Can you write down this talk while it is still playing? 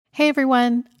Hey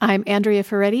everyone, I'm Andrea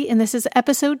Ferretti, and this is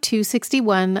episode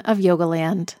 261 of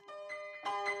Yogaland.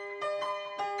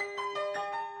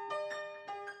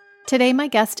 Today, my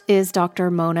guest is Dr.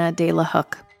 Mona De La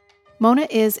Hook. Mona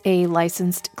is a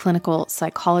licensed clinical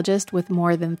psychologist with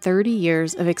more than 30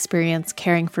 years of experience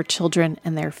caring for children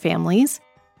and their families.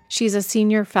 She's a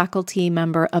senior faculty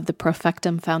member of the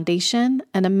Profectum Foundation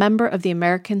and a member of the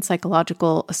American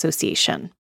Psychological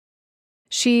Association.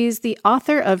 She's the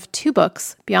author of 2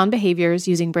 books, Beyond Behaviors,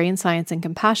 Using Brain Science and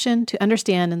Compassion to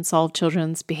Understand and Solve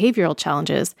Children's Behavioral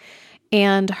Challenges,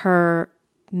 and her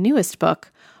newest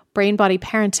book, Brain Body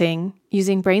Parenting,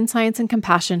 Using Brain Science and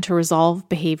Compassion to Resolve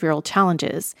Behavioral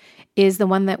Challenges, is the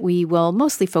one that we will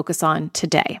mostly focus on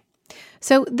today.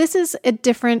 So this is a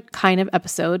different kind of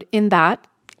episode in that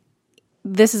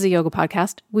this is a yoga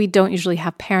podcast. We don't usually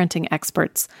have parenting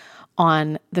experts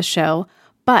on the show,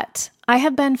 but I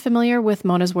have been familiar with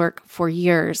Mona's work for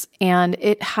years, and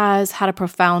it has had a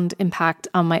profound impact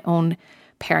on my own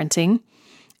parenting.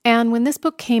 And when this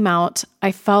book came out,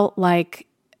 I felt like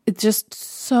just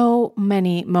so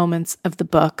many moments of the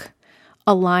book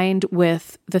aligned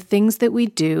with the things that we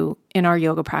do in our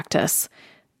yoga practice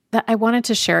that I wanted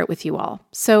to share it with you all.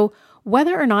 So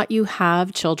whether or not you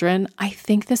have children, I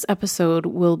think this episode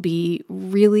will be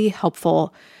really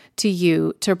helpful to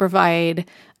you to provide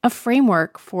a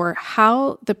framework for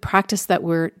how the practice that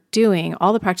we're doing,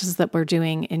 all the practices that we're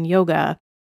doing in yoga,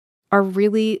 are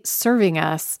really serving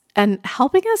us and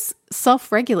helping us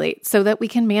self-regulate so that we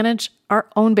can manage our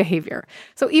own behavior.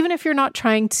 So even if you're not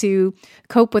trying to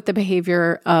cope with the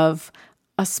behavior of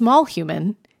a small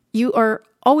human, you are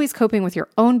always coping with your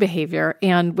own behavior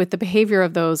and with the behavior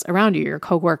of those around you, your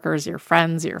coworkers, your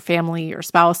friends, your family, your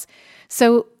spouse.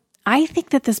 So I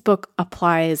think that this book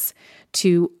applies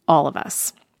to all of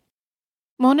us.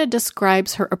 Mona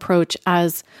describes her approach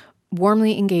as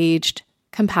warmly engaged,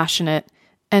 compassionate,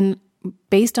 and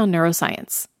based on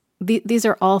neuroscience. These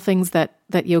are all things that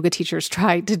yoga teachers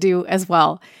try to do as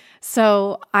well.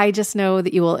 So I just know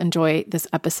that you will enjoy this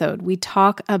episode. We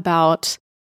talk about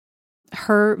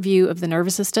her view of the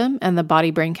nervous system and the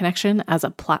body-brain connection as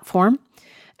a platform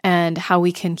and how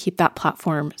we can keep that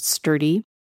platform sturdy.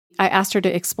 I asked her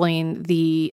to explain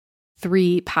the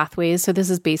 3 pathways. So this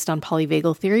is based on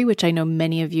polyvagal theory, which I know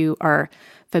many of you are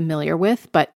familiar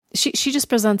with, but she just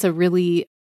presents a really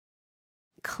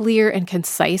clear and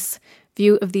concise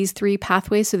view of these 3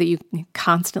 pathways so that you can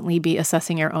constantly be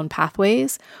assessing your own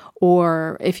pathways,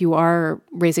 or if you are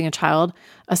raising a child,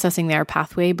 assessing their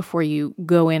pathway before you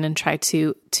go in and try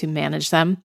to manage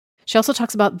them. She also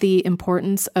talks about the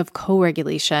importance of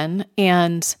co-regulation,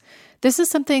 and this is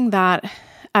something that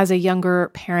as a younger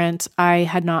parent, I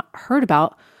had not heard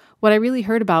about. What I really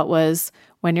heard about was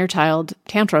when your child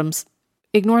tantrums,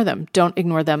 ignore them. Don't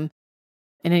ignore them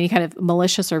in any kind of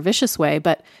malicious or vicious way,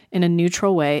 but in a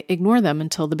neutral way, ignore them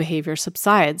until the behavior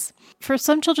subsides. For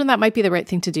some children, that might be the right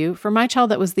thing to do. For my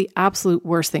child, that was the absolute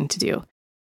worst thing to do.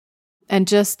 And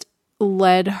just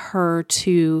led her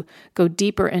to go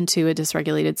deeper into a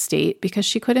dysregulated state because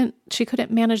she couldn't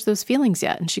manage those feelings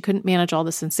yet, and she couldn't manage all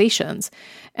the sensations.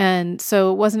 And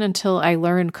so it wasn't until I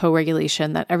learned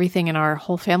co-regulation that everything in our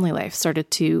whole family life started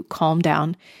to calm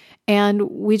down, and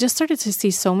we just started to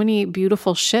see so many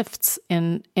beautiful shifts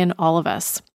in all of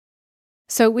us.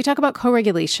 So we talk about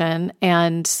co-regulation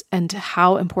and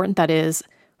how important that is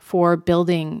for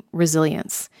building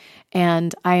resilience.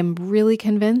 And I am really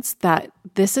convinced that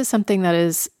this is something that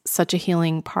is such a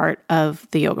healing part of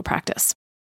the yoga practice.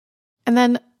 And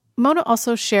then Mona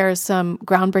also shares some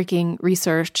groundbreaking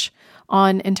research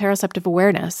on interoceptive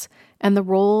awareness and the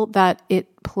role that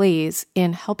it plays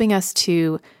in helping us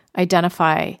to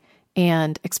identify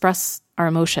and express our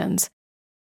emotions.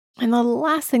 And the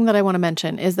last thing that I want to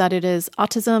mention is that it is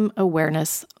Autism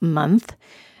Awareness Month.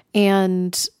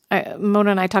 And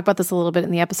Mona and I talk about this a little bit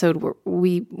in the episode where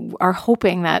we are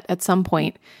hoping that at some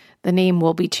point the name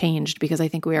will be changed because I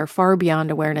think we are far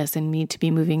beyond awareness and need to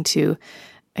be moving to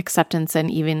acceptance and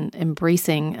even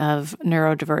embracing of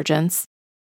neurodivergence.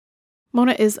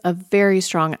 Mona is a very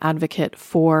strong advocate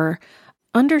for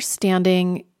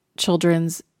understanding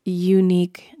children's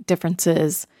unique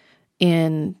differences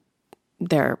in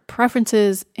their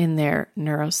preferences, in their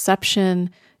neuroception,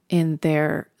 in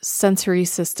their sensory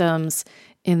systems,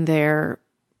 in the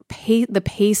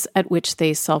pace at which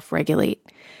they self-regulate.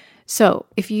 So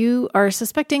if you are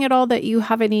suspecting at all that you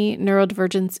have any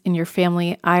neurodivergence in your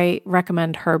family, I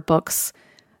recommend her books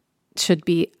should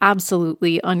be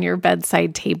absolutely on your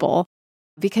bedside table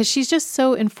because she's just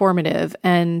so informative.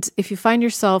 And if you find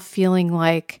yourself feeling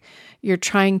like you're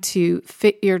trying to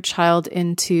fit your child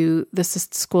into the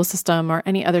school system or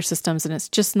any other systems and it's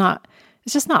just not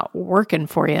it's just not working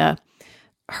for you.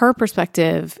 Her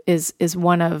perspective is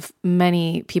one of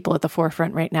many people at the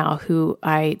forefront right now who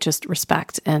I just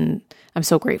respect and I'm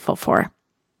so grateful for.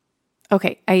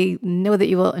 Okay, I know that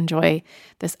you will enjoy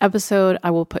this episode.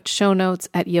 I will put show notes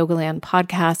at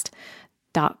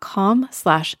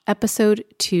yogalandpodcast.com/episode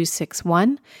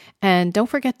 261. And don't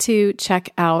forget to check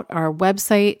out our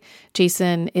website.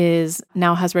 Jason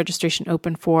now has registration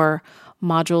open for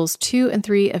modules 2 and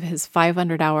 3 of his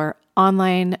 500-hour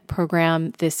online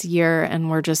program this year. And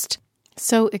we're just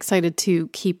so excited to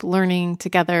keep learning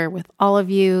together with all of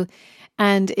you.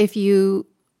 And if you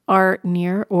are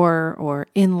near or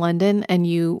in London and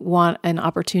you want an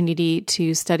opportunity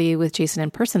to study with Jason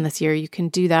in person this year, you can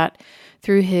do that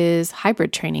through his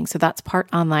hybrid training. So that's part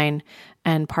online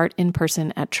and part in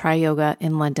person at Try Yoga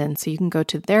in London. So you can go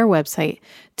to their website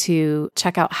to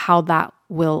check out how that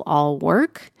will all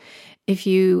work. If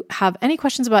you have any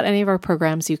questions about any of our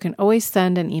programs, you can always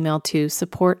send an email to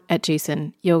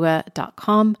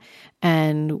support@jasonyoga.com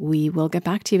and we will get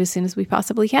back to you as soon as we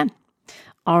possibly can.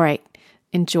 All right.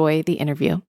 Enjoy the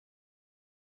interview.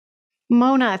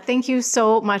 Mona, thank you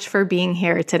so much for being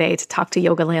here today to talk to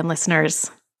Yoga Land listeners.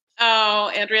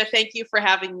 Oh, Andrea, thank you for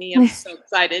having me. I'm so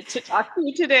excited to talk to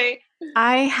you today.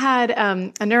 I had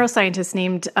a neuroscientist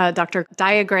named Dr.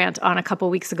 Dia Grant on a couple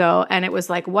weeks ago, and it was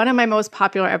like one of my most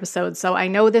popular episodes. So I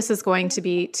know this is going to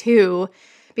be too,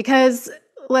 because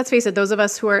let's face it, those of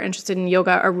us who are interested in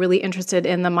yoga are really interested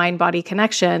in the mind-body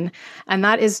connection. And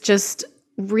that is just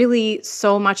really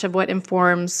so much of what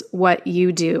informs what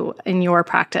you do in your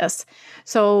practice.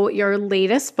 So your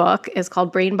latest book is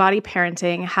called Brain Body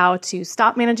Parenting: How to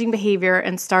Stop Managing Behavior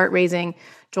and Start Raising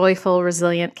Joyful,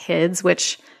 Resilient Kids,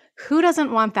 which who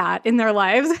doesn't want that in their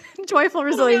lives? Joyful,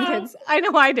 resilient kids. I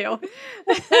know I do.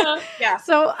 Yeah.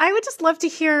 So I would just love to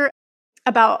hear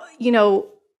about,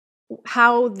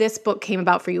 how this book came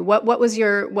about for you. What was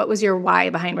your why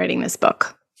behind writing this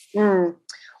book?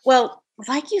 Well,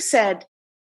 like you said,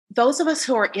 those of us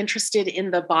who are interested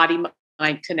in the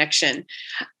body-mind connection,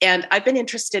 and I've been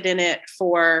interested in it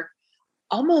for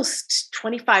almost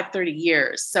 25, 30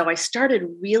 years. So I started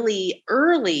really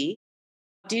early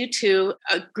due to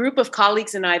a group of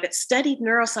colleagues and I that studied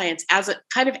neuroscience as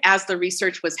the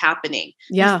research was happening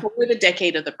before the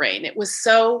decade of the brain. It was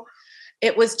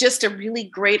just a really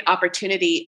great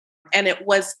opportunity. And it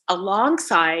was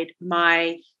alongside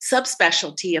my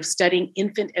subspecialty of studying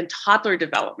infant and toddler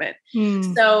development.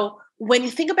 So when you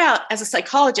think about, as a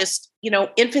psychologist,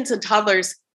 infants and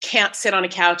toddlers can't sit on a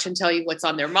couch and tell you what's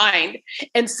on their mind.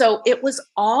 And so it was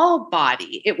all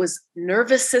body. It was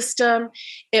nervous system.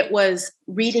 It was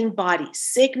reading body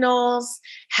signals.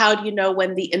 How do you know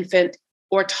when the infant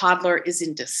or toddler is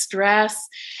in distress?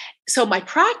 So my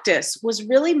practice was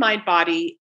really mind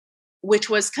body, which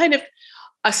was kind of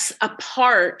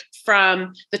apart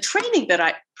from the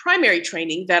primary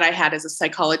training that I had as a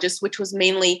psychologist, which was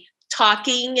mainly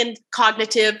talking and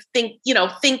cognitive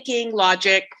thinking,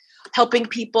 logic, helping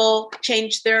people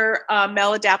change their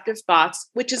maladaptive thoughts,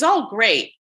 which is all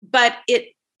great, but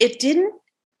it didn't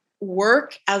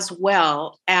work as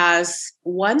well as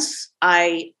once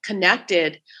I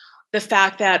connected the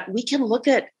fact that we can look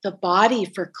at the body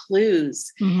for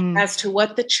clues as to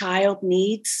what the child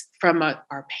needs from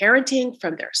our parenting,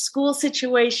 from their school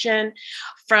situation,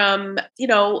 from,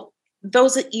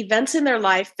 those events in their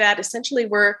life that essentially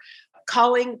were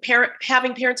having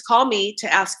parents call me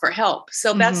to ask for help.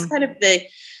 So that's kind of the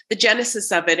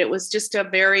genesis of it. It was just a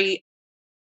very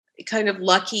kind of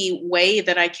lucky way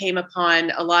that I came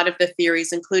upon a lot of the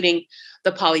theories, including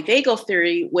the polyvagal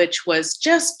theory, which was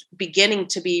just beginning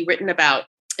to be written about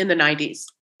in the 90s.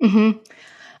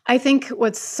 I think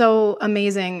what's so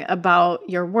amazing about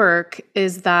your work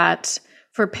is that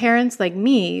for parents like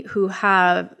me who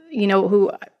have, who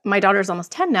my daughter's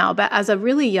almost 10 now, but as a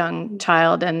really young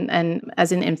child and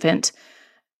as an infant,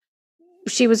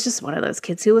 she was just one of those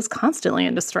kids who was constantly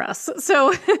in distress.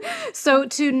 So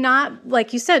to not,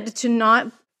 like you said,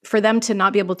 for them to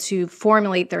not be able to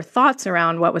formulate their thoughts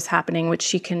around what was happening, which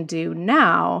she can do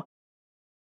now.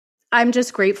 I'm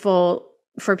just grateful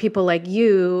for people like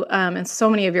you and so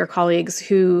many of your colleagues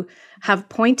who have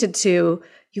pointed to,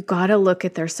 you got to look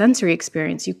at their sensory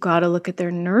experience. You got to look at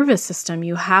their nervous system.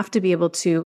 You have to be able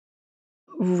to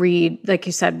read, like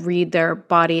you said, read their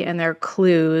body and their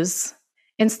clues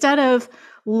instead of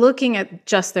looking at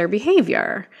just their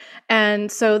behavior.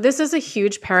 And so this is a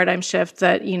huge paradigm shift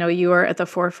that, you are at the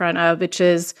forefront of, which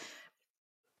is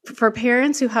for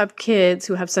parents who have kids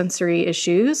who have sensory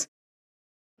issues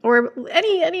or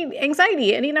any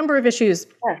anxiety, any number of issues.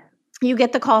 You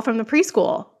get the call from the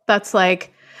preschool that's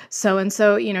like, so and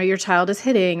so, your child is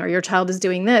hitting, or your child is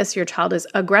doing this, your child is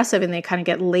aggressive, and they kind of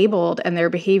get labeled and their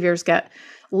behaviors get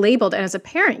labeled. And as a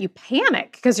parent, you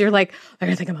panic because you're like, they're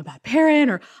going to think I'm a bad parent,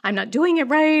 or I'm not doing it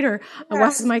right, or why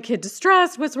is my kid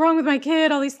distressed? What's wrong with my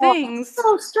kid? All these things. It's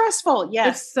so stressful.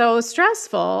 Yes. It's so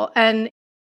stressful. And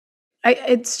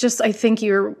I think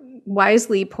you're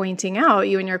wisely pointing out,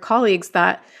 you and your colleagues,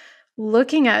 that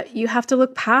you have to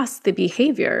look past the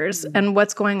behaviors and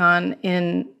what's going on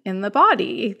in the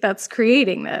body that's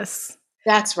creating this.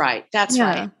 That's right. That's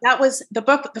right. That was the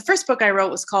book. The first book I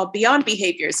wrote was called Beyond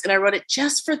Behaviors. And I wrote it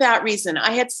just for that reason.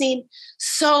 I had seen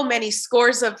so many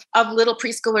scores of little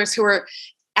preschoolers who were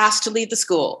asked to leave the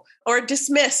school or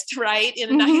dismissed, right? In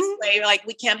a nice way, like,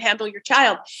 we can't handle your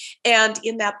child. And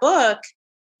in that book,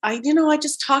 I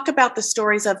just talk about the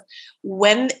stories of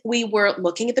when we were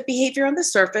looking at the behavior on the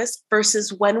surface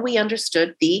versus when we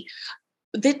understood the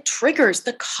triggers,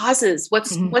 the causes,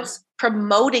 what's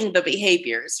promoting the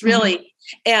behaviors, really.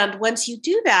 And once you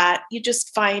do that, you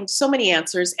just find so many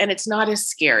answers, and it's not as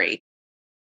scary.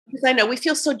 Because I know we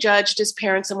feel so judged as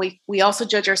parents, and we also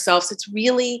judge ourselves. It's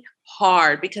really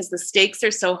hard because the stakes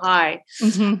are so high.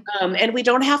 And we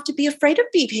don't have to be afraid of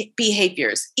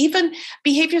behaviors. Even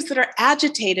behaviors that are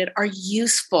agitated are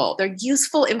useful. They're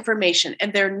useful information,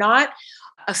 and they're not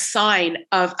a sign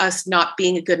of us not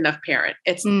being a good enough parent.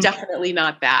 It's definitely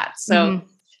not that. So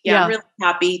I'm really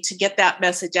happy to get that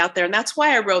message out there. And that's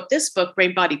why I wrote this book,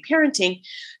 Brain Body Parenting,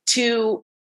 to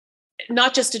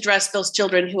not just address those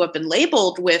children who have been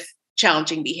labeled with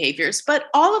challenging behaviors, but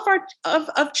all of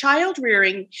our child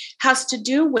rearing has to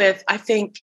do with, I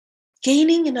think,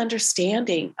 gaining an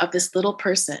understanding of this little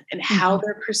person and how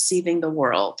they're perceiving the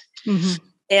world.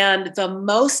 And the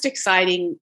most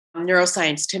exciting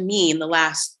neuroscience to me in the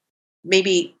last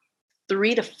maybe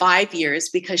 3 to 5 years,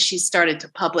 because she started to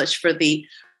publish for the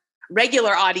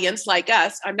regular audience like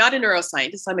us. I'm not a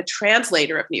neuroscientist. I'm a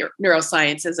translator of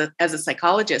neuroscience as a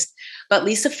psychologist. But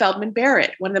Lisa Feldman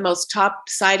Barrett, one of the most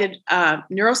top-cited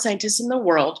neuroscientists in the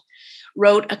world,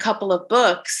 wrote a couple of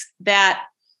books that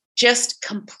just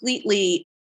completely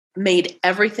made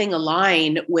everything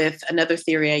align with another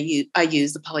theory I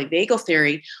use, the polyvagal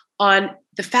theory, on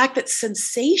the fact that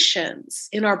sensations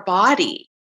in our body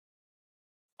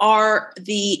are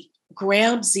the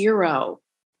ground zero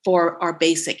for our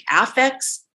basic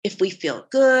affects, if we feel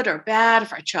good or bad,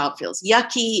 if our child feels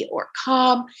yucky or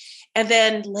calm, and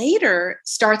then later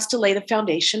starts to lay the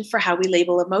foundation for how we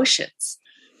label emotions.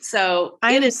 So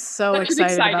I am so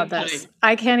excited about this.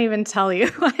 I can't even tell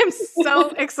you. I'm so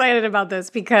excited about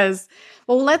this because,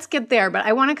 well, let's get there. But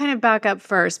I want to kind of back up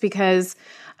first because,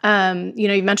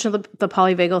 you mentioned the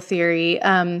polyvagal theory.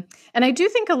 And I do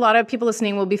think a lot of people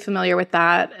listening will be familiar with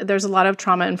that. There's a lot of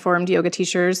trauma-informed yoga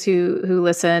teachers who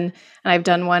listen. And I've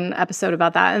done one episode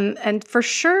about that. And for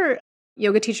sure,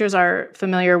 yoga teachers are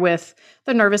familiar with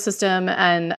the nervous system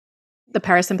and the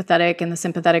parasympathetic and the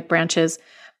sympathetic branches.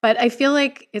 But I feel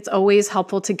like it's always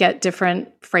helpful to get different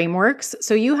frameworks.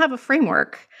 So you have a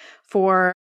framework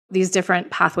for these different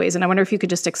pathways. And I wonder if you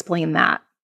could just explain that.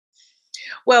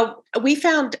 Well, we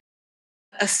found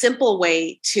a simple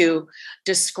way to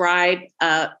describe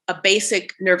a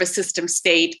basic nervous system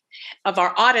state of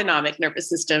our autonomic nervous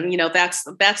system.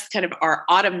 That's kind of our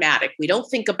automatic. We don't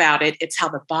think about it. It's how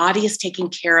the body is taking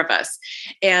care of us.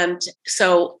 And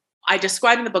so I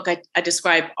describe in the book, I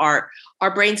describe our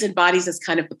brains and bodies as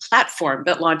kind of the platform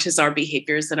that launches our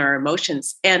behaviors and our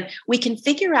emotions. And we can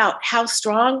figure out how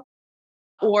strong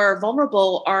or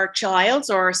vulnerable our child's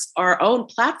or our own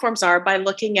platforms are by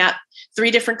looking at 3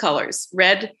 different colors: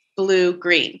 red, blue,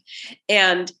 green.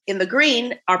 And in the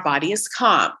green, our body is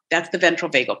calm. That's the ventral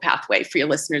vagal pathway for your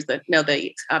listeners that know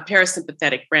the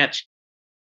parasympathetic branch.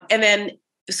 And then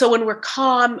so when we're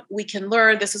calm, we can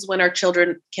learn. This is when our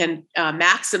children can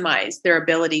maximize their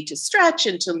ability to stretch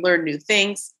and to learn new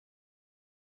things.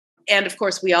 And of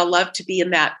course, we all love to be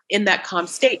in that calm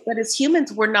state. But as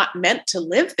humans, we're not meant to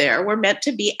live there. We're meant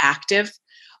to be active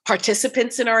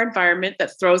participants in our environment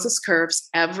that throws us curves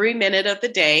every minute of the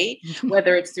day,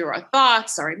 whether it's through our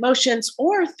thoughts, our emotions,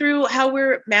 or through how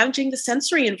we're managing the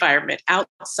sensory environment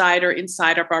outside or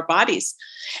inside of our bodies.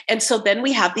 And so then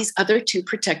we have these other 2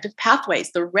 protective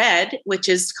pathways. The red, which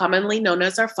is commonly known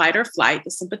as our fight or flight,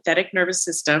 the sympathetic nervous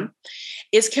system,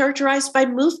 is characterized by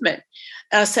movement.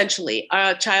 Essentially,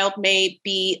 a child may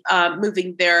be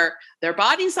moving their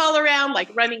bodies all around, like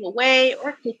running away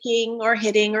or kicking or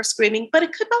hitting or screaming, but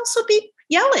it could also be,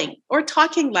 yelling or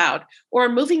talking loud or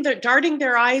darting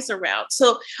their eyes around.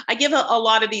 So I give a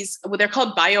lot of these, well, they're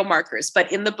called biomarkers,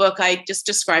 but in the book, I just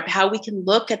describe how we can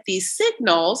look at these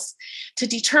signals to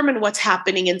determine what's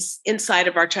happening inside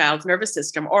of our child's nervous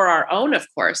system, or our own, of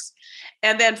course.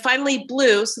 And then finally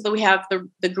blue, so that we have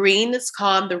the green is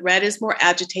calm, the red is more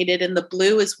agitated, and the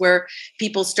blue is where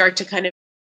people start to kind of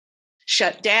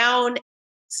shut down,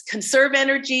 conserve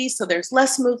energy, so there's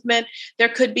less movement. There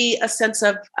could be a sense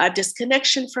of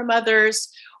disconnection from others,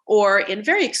 or in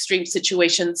very extreme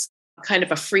situations, kind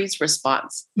of a freeze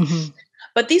response. Mm-hmm.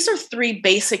 But these are three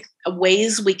basic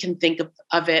ways we can think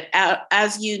of it.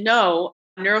 As you know,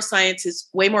 neuroscience is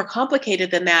way more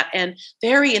complicated than that, and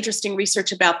very interesting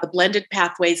research about the blended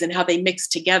pathways and how they mix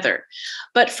together.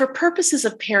 But for purposes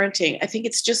of parenting, I think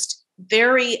it's just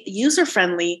very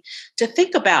user-friendly to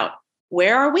think about,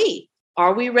 where are we?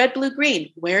 Are we red, blue,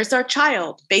 green? Where's our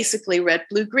child? Basically red,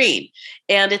 blue, green.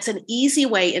 And it's an easy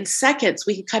way. In seconds,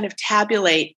 we can kind of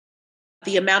tabulate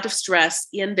the amount of stress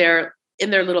in their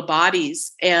little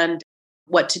bodies and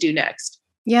what to do next.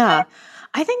 Yeah.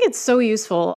 I think it's so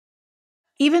useful.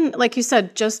 Even like you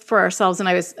said, just for ourselves. And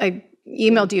I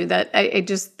emailed you that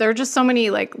there are just so many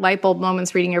like light bulb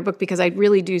moments reading your book, because I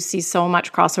really do see so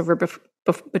much crossover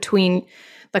between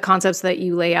the concepts that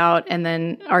you lay out and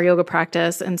then our yoga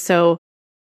practice. And so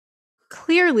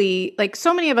clearly, like,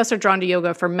 so many of us are drawn to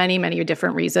yoga for many, many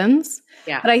different reasons.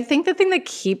 Yeah. But I think the thing that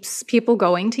keeps people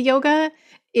going to yoga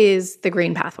is the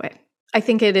green pathway. I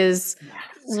think it is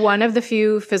one of the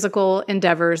few physical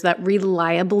endeavors that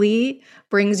reliably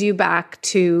brings you back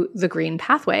to the green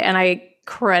pathway. And I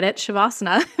credit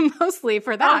Shavasana mostly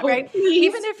for that, right? Please.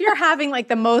 Even if you're having like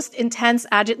the most intense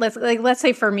let's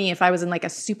say for me, if I was in like a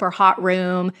super hot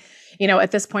room,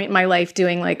 at this point in my life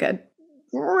doing like a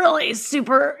really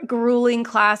super grueling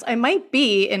class, I might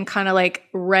be in kind of like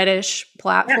reddish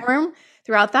platform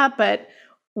throughout that. But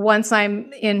once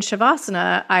I'm in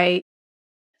Shavasana, I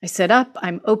sit up,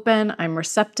 I'm open, I'm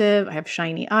receptive, I have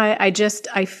shiny eye.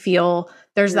 I feel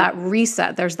there's that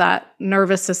reset, there's that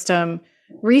nervous system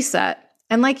reset.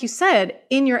 And like you said,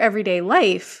 in your everyday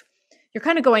life, you're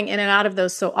kind of going in and out of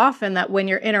those so often that when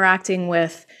you're interacting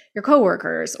with your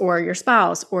coworkers or your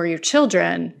spouse or your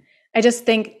children, I just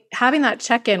think having that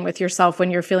check-in with yourself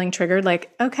when you're feeling triggered, like,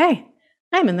 okay,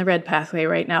 I'm in the red pathway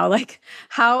right now. Like,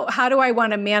 how do I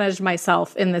want to manage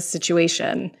myself in this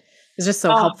situation is just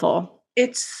so helpful.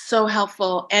 It's so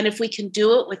helpful. And if we can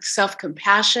do it with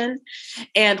self-compassion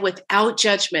and without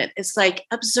judgment, it's like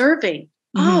observing,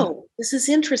 this is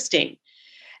interesting.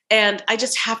 And I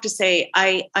just have to say,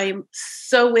 I'm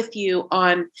so with you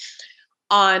on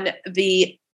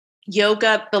the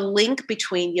yoga. The link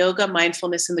between yoga,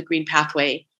 mindfulness, and the green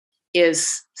pathway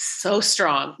is so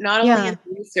strong, not only in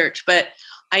research, but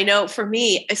I know for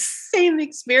me, a same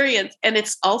experience. And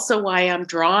it's also why I'm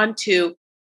drawn to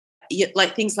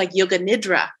like things like yoga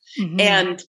nidra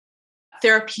and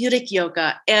therapeutic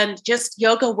yoga, and just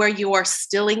yoga where you are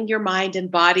stilling your mind and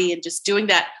body and just doing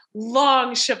that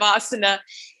long shavasana.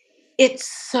 It's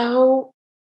so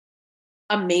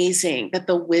amazing that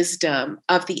the wisdom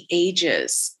of the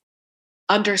ages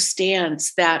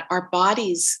understands that our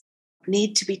bodies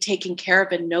need to be taken care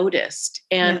of and noticed.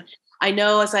 And I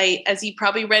know, as you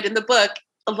probably read in the book,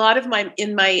 a lot of my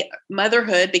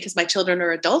motherhood, because my children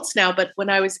are adults now, but when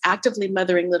I was actively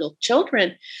mothering little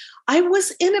children, I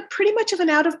was in a pretty much of an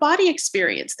out-of-body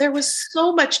experience. There was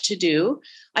so much to do.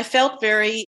 I felt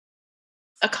very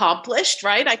accomplished,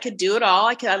 right? I could do it all.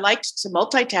 I liked to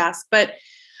multitask, but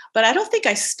I don't think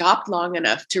I stopped long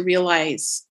enough to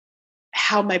realize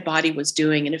how my body was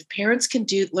doing. And if parents can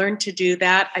learn to do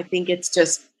that, I think it's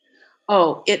just,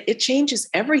 it changes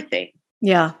everything.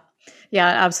 Yeah. Yeah,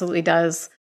 it absolutely does.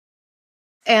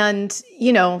 And,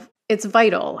 it's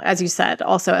vital, as you said,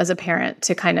 also as a parent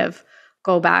to kind of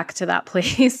go back to that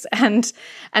place and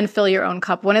fill your own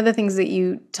cup. One of the things that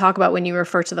you talk about when you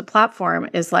refer to the platform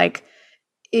is like,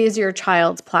 is your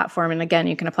child's platform, and again,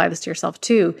 you can apply this to yourself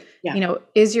too,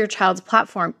 is your child's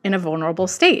platform in a vulnerable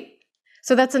state?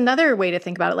 So that's another way to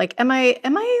think about it. Like, am I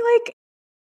like,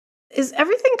 is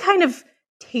everything kind of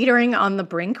teetering on the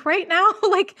brink right now?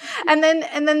 Like, and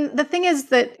then the thing is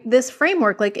that this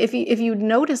framework, like if you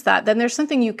notice that, then there's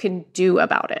something you can do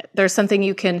about it. There's something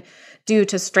you can do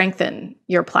to strengthen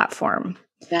your platform.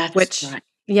 That's right.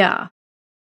 Yeah.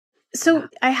 So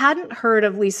I hadn't heard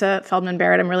of Lisa Feldman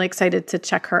Barrett. I'm really excited to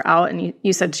check her out. And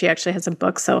you said she actually has a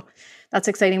book, so that's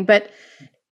exciting. But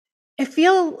I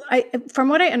feel, from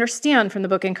what I understand from the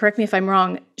book, and correct me if I'm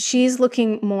wrong, is she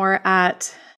looking more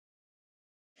at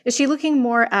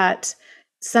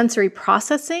sensory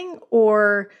processing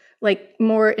or like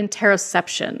more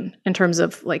interoception in terms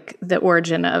of like the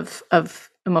origin of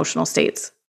emotional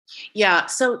states? Yeah.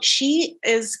 So she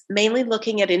is mainly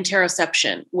looking at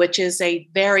interoception, which is a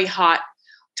very hot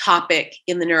topic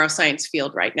in the neuroscience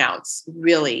field right now. It's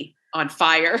really on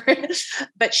fire.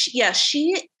 But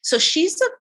she's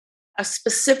a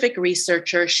specific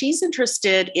researcher. She's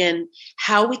interested in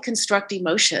how we construct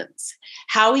emotions,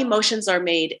 how emotions are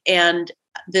made, and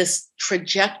this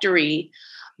trajectory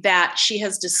that she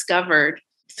has discovered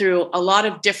through a lot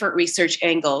of different research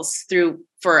angles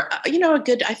for a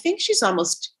good, I think she's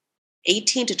almost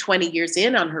 18 to 20 years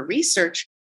in on her research,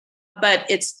 but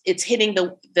it's hitting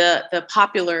the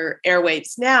popular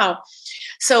airwaves now.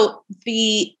 So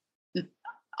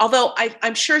although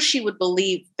I'm sure she would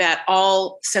believe that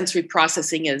all sensory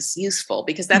processing is useful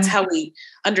because that's how we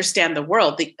understand the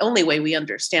world. The only way we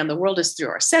understand the world is through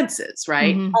our senses,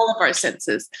 right? All of our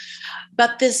senses.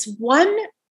 But this one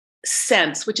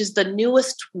sense, which is the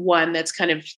newest one that's kind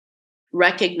of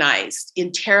recognized,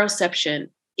 interoception,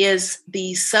 is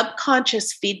the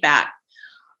subconscious feedback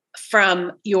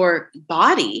from your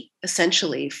body,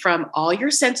 essentially, from all your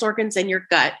sense organs and your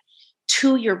gut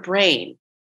to your brain,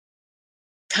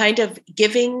 kind of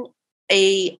giving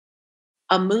a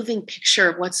moving picture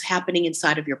of what's happening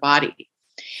inside of your body.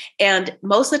 And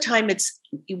most of the time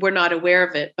we're not aware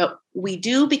of it, but we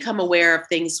do become aware of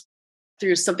things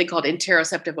through something called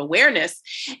interoceptive awareness.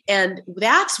 And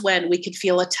that's when we could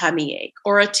feel a tummy ache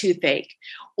or a toothache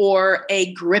or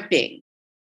a gripping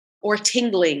or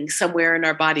tingling somewhere in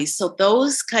our bodies. So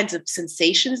those kinds of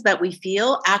sensations that we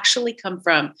feel actually come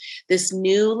from this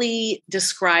newly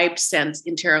described sense,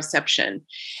 interoception.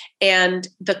 And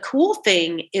the cool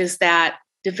thing is that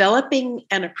developing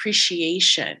an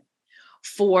appreciation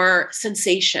for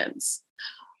sensations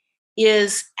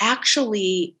is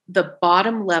actually the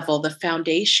bottom level, the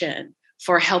foundation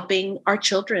for helping our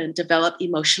children develop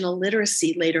emotional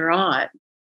literacy later on.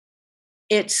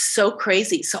 It's so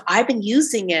crazy. So I've been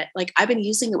using it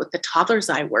with the toddlers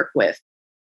I work with.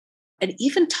 And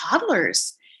even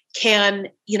toddlers can,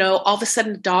 all of a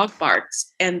sudden a dog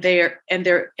barks and their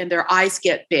eyes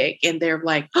get big and they're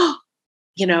like, oh,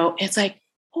 it's like,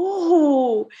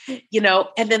 oh,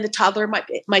 and then the toddler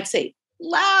might say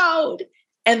loud.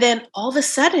 And then all of a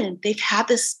sudden they've had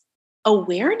this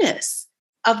awareness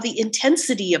of the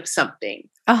intensity of something.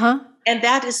 And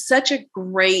that is such a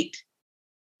great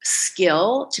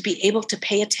skill to be able to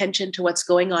pay attention to what's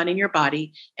going on in your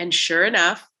body. And sure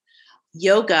enough,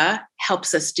 yoga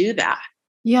helps us do that.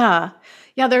 Yeah.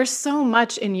 Yeah. There's so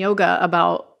much in yoga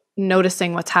about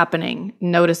noticing what's happening.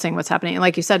 And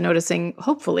like you said, noticing,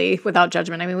 hopefully without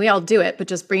judgment. I mean, we all do it, but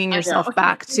just bringing yourself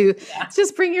back to,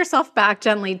 just bring yourself back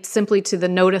gently, simply to the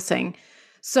noticing.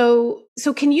 So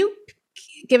can you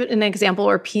give it an example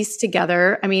or piece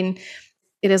together? I mean,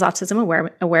 it is Autism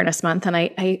Awareness Month, and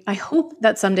I hope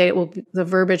that someday the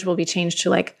verbiage will be changed to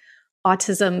like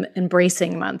Autism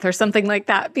Embracing Month or something like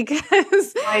that, because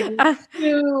because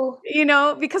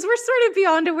we're sort of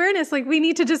beyond awareness. Like we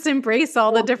need to just embrace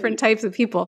all the different types of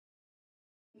people.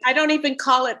 I don't even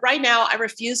call it right now. I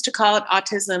refuse to call it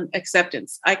autism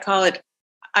acceptance. I call it,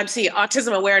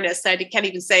 autism awareness. I can't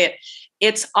even say it.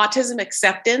 It's autism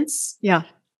acceptance. Yeah.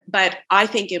 But I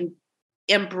think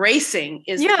embracing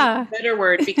is the better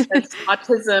word, because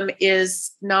autism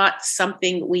is not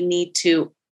something we need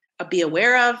to be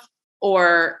aware of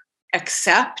or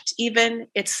accept even.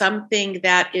 It's something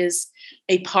that is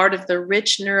a part of the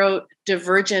rich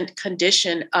neurodivergent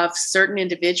condition of certain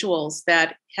individuals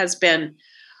that has been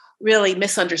really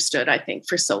misunderstood, I think,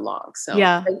 for so long. So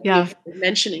thank you for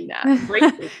mentioning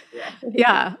that.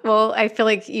 Yeah. Well, I feel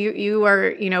like you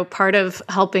are, part of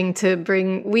helping to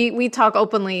bring, we talk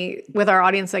openly with our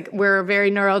audience, like we're a very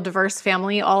neurodiverse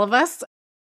family, all of us.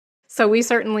 So we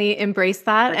certainly embrace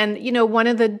that. And, one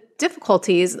of the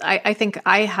difficulties, I think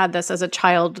I had this as a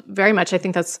child very much. I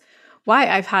think that's why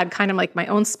I've had kind of like my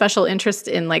own special interest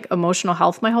in like emotional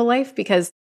health my whole life,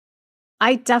 because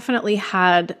I definitely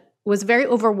was very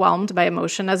overwhelmed by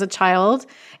emotion as a child,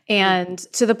 and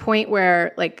to the point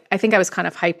where like, I think I was kind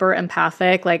of hyper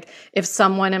empathic. Like if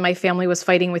someone in my family was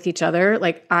fighting with each other,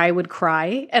 like I would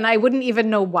cry and I wouldn't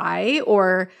even know why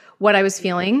or what I was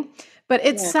feeling. But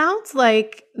it sounds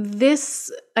like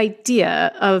this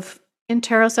idea of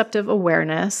interoceptive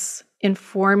awareness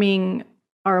informing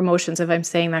our emotions, if I'm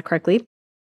saying that correctly,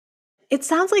 it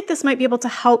sounds like this might be able to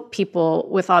help people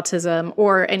with autism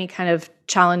or any kind of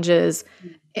challenges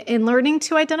in learning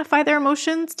to identify their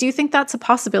emotions. Do you think that's a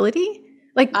possibility?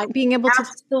 Like being able to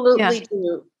absolutely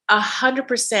do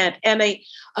 100%. And a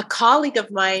colleague of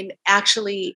mine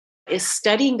actually is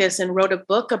studying this and wrote a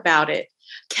book about it,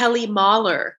 Kelly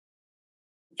Mahler.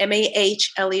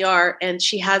 Mahler, and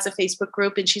she has a Facebook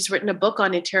group and she's written a book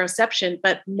on interoception.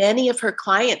 But many of her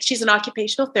clients, she's an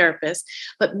occupational therapist,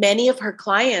 but many of her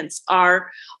clients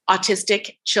are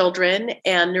autistic children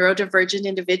and neurodivergent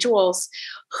individuals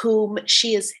whom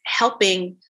she is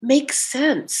helping make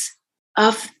sense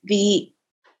of the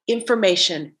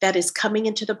information that is coming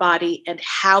into the body and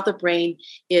how the brain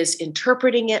is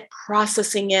interpreting it,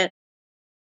 processing it.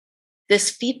 This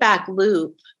feedback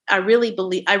loop, I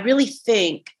really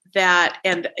think that,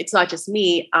 and it's not just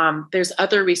me, there's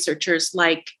other researchers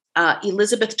like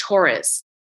Elizabeth Torres,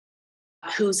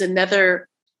 who's another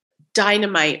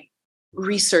dynamite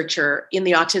researcher in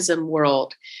the autism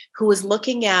world, who is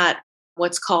looking at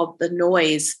what's called the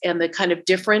noise and the kind of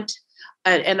different,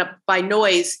 by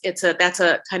noise, that's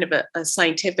a kind of a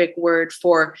scientific word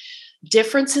for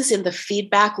differences in the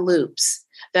feedback loops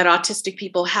that autistic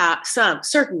people have, some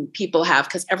certain people have,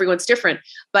 because everyone's different,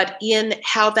 but in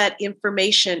how that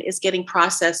information is getting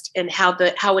processed and how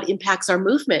it impacts our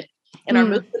movement. And our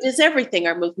movement is everything.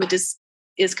 Our movement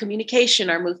is communication.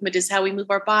 Our movement is how we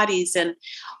move our bodies and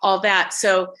all that.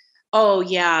 So, oh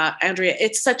yeah, Andrea,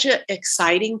 it's such an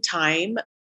exciting time.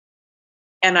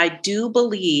 And I do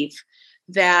believe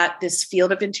that this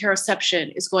field of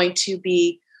interoception is going to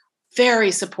be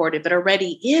very supportive. It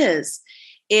already is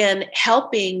in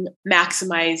helping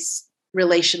maximize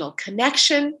relational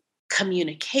connection,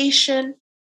 communication,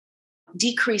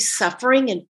 decrease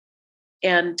suffering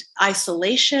and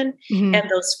isolation, and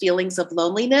those feelings of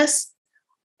loneliness,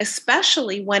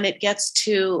 especially when it gets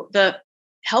to the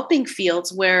helping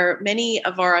fields where many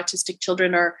of our autistic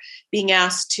children are being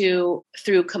asked to,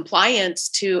 through compliance,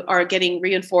 are getting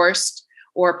reinforced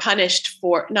or punished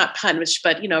for, not punished,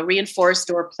 but, reinforced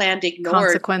or planned,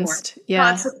 ignored,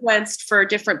 consequenced for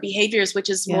different behaviors, which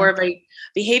is more of a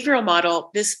behavioral model.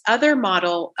 This other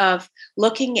model of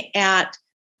looking at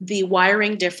the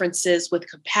wiring differences with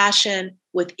compassion,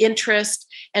 with interest,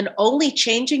 and only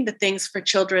changing the things for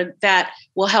children that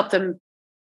will help them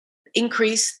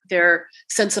increase their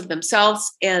sense of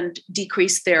themselves and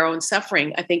decrease their own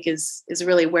suffering, I think is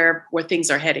really where things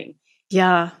are heading.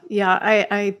 Yeah.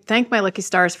 I thank my lucky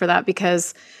stars for that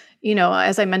because,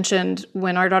 as I mentioned,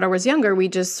 when our daughter was younger, we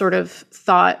just sort of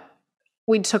thought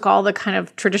we took all the kind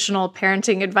of traditional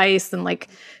parenting advice and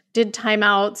did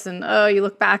timeouts and, you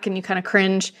look back and you kind of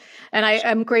cringe. And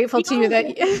I'm grateful to you that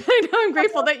I know I'm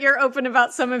grateful that you're open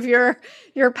about some of your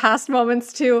past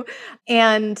moments too.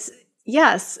 And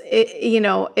yes,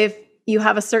 if you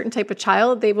have a certain type of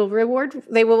child, they will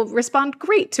respond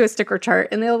great to a sticker chart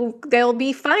and they'll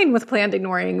be fine with planned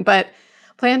ignoring. But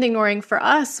planned ignoring for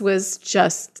us was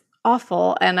just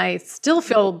awful. And I still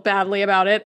feel badly about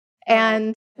it.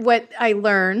 And what I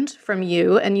learned from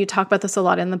you, and you talk about this a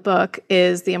lot in the book,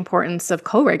 is the importance of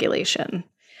co-regulation.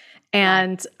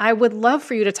 And I would love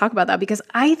for you to talk about that because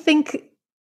I think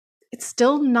it's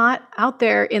still not out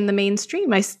there in the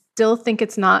mainstream. I still think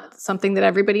it's not something that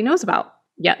everybody knows about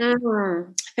yet.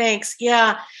 Thanks.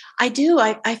 Yeah, I do.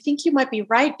 I think you might be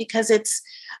right because it's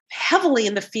heavily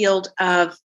in the field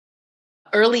of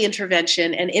early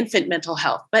intervention and infant mental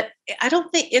health. But I don't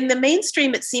think in the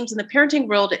mainstream, it seems in the parenting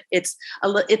world, it's a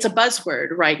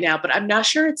buzzword right now, but I'm not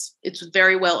sure it's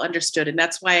very well understood. And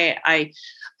that's why I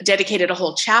dedicated a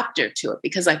whole chapter to it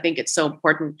because I think it's so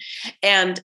important.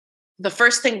 And the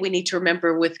first thing we need to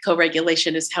remember with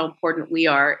co-regulation is how important we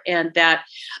are. And that,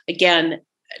 again,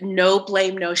 no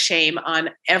blame, no shame on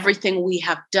everything we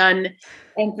have done,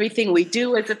 everything we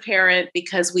do as a parent,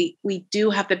 because we do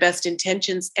have the best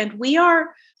intentions and we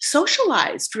are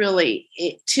socialized really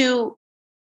to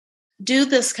do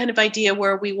this kind of idea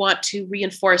where we want to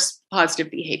reinforce positive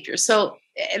behavior. So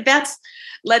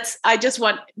I just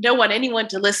don't want anyone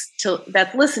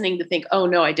that's listening to think, oh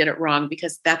no, I did it wrong,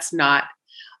 because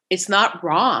it's not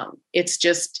wrong. It's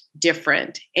just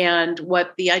different. And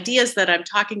what the ideas that I'm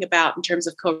talking about in terms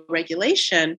of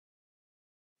co-regulation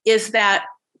is that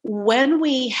when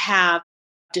we have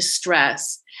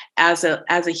distress as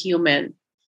a human,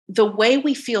 the way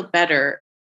we feel better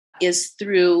is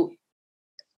through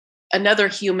another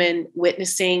human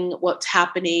witnessing what's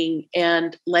happening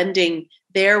and lending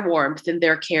their warmth and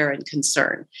their care and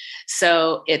concern.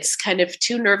 So it's kind of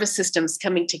two nervous systems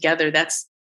coming together. That's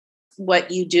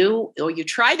what you do or you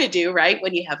try to do, right,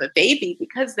 when you have a baby,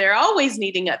 because they're always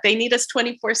needing us. They need us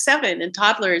 24/7, and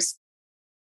toddlers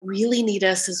really need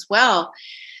us as well.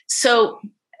 So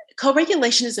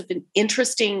co-regulation is an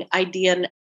interesting idea, and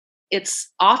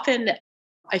it's often,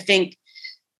 I think,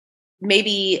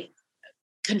 maybe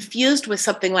confused with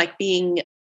something like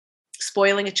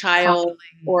spoiling a child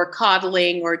or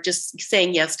coddling or just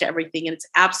saying yes to everything. And it's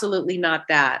absolutely not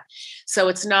that. So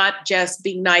it's not just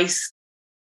being nice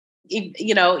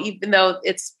Even though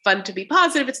it's fun to be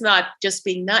positive, it's not just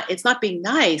being not, it's not being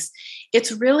nice.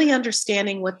 It's really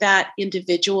understanding what that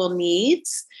individual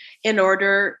needs in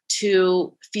order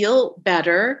to feel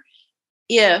better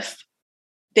if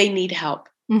they need help.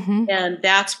 Mm-hmm. And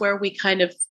that's where we kind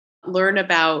of learn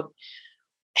about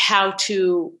how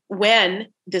to, when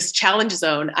this challenge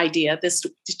zone idea, this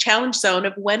challenge zone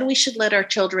of when we should let our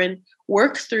children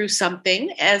work through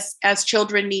something as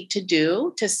children need to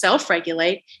do to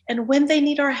self-regulate, and when they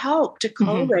need our help to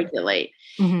co-regulate.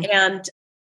 Mm-hmm. And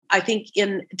I think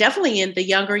definitely in the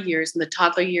younger years, in the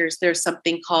toddler years, there's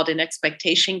something called an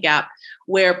expectation gap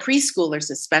where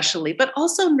preschoolers especially, but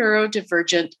also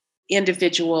neurodivergent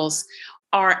individuals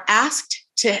are asked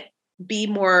to be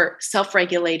more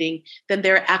self-regulating than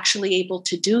they're actually able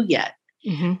to do yet.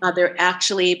 Mm-hmm. They're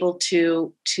actually able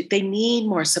to, they need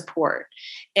more support.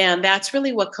 And that's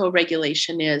really what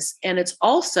co-regulation is. And it's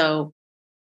also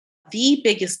the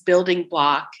biggest building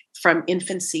block from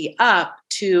infancy up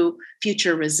to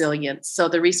future resilience. So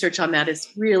the research on that is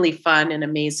really fun and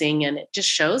amazing. And it just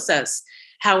shows us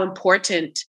how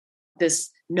important this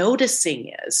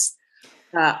noticing is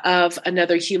of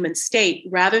another human state.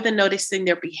 Rather than noticing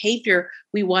their behavior,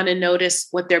 we want to notice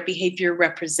what their behavior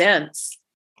represents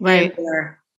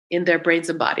in their brains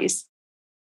and bodies.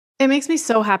 It makes me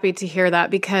so happy to hear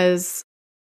that because,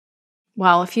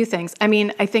 well, a few things. I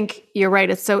mean, I think you're right.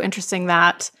 It's so interesting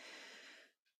that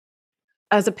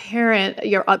as a parent,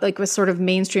 you're like with sort of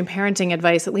mainstream parenting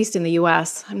advice, at least in the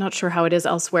US, I'm not sure how it is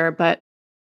elsewhere, but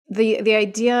the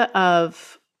idea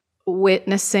of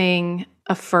witnessing,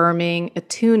 affirming,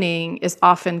 attuning is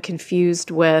often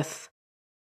confused with,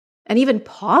 and even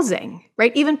pausing,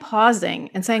 right? Even pausing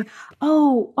and saying,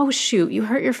 oh, shoot, you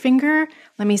hurt your finger?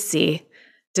 Let me see.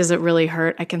 Does it really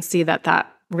hurt? I can see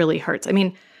that really hurts. I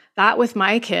mean, that with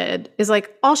my kid is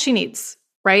like all she needs,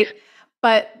 right?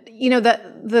 But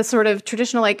the sort of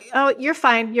traditional like, oh, you're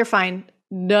fine,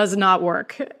 does not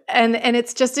work. And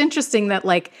it's just interesting that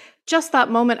like just that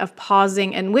moment of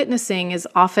pausing and witnessing is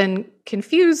often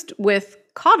confused with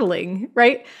coddling,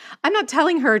 right? I'm not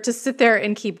telling her to sit there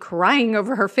and keep crying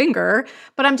over her finger,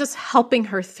 but I'm just helping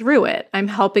her through it. I'm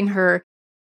helping her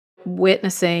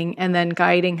witnessing and then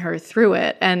guiding her through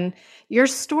it. And your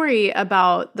story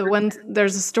about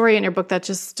there's a story in your book that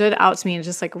just stood out to me and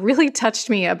just like really touched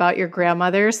me about your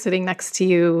grandmother sitting next to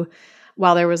you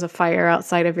while there was a fire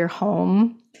outside of your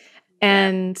home.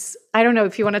 And I don't know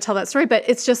if you want to tell that story, but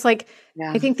it's just like,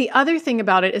 I think the other thing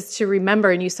about it is to remember,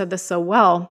 and you said this so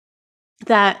well,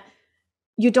 that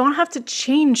you don't have to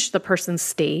change the person's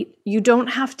state. You don't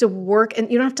have to work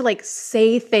and you don't have to like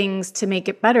say things to make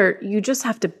it better. You just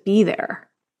have to be there.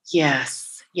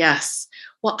 Yes. Yes.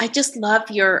 Well, I just love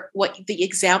the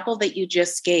example that you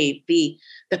just gave, the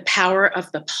power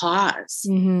of the pause,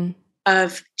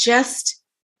 of just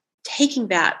taking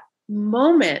that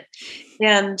moment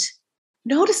and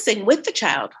noticing with the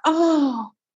child,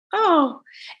 oh,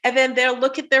 and then they'll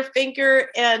look at their finger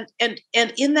and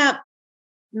in that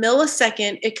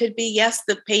millisecond, it could be, yes,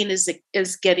 the pain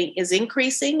is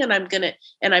increasing and I'm going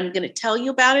to tell you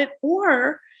about it.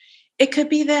 Or it could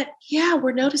be that,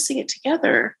 we're noticing it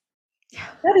together.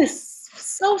 That is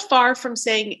so far from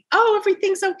saying, oh,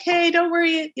 everything's okay, don't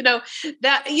worry.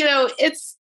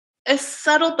 It's a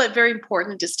subtle but very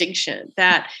important distinction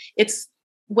that it's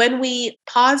when we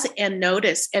pause and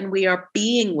notice and we are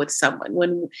being with someone,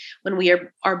 when we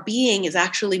are, our being is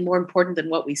actually more important than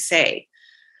what we say.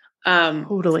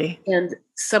 Totally. And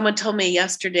someone told me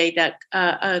yesterday that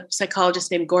a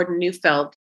psychologist named Gordon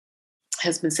Neufeld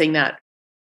has been saying that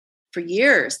for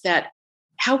years, that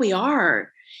how we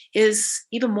are is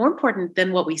even more important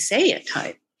than what we say at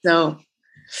times. So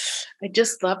I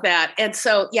just love that. And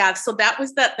so, so that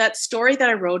was that story that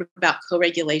I wrote about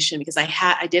co-regulation, because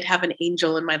I did have an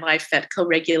angel in my life that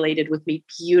co-regulated with me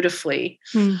beautifully.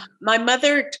 My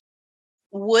mother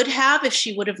would have, if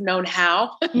she would have known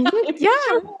how.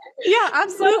 Yeah,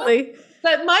 absolutely.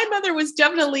 But my mother was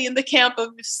definitely in the camp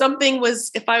of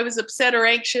if I was upset or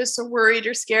anxious or worried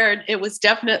or scared, it was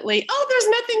definitely, there's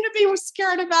nothing to be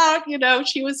scared about.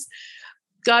 She was,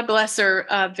 God bless her,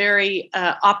 very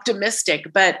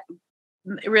optimistic, but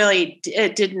really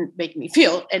it didn't make me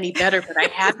feel any better. But I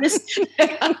had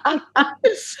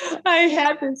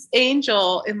this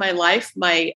angel in my life,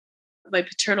 my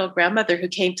paternal grandmother, who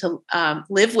came to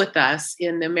live with us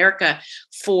in America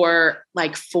for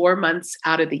like 4 months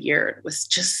out of the year. It was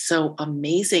just so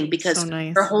amazing because so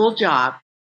nice. Her whole job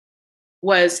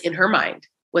was, in her mind,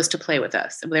 was to play with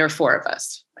us. And there were 4 of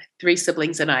us, my 3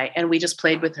 siblings and I, and we just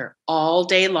played with her all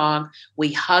day long.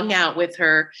 We hung out with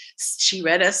her. She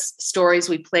read us stories.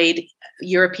 We played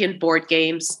European board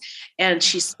games, and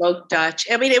she spoke Dutch.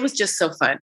 I mean, it was just so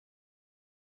fun.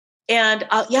 And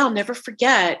I'll never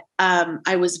forget.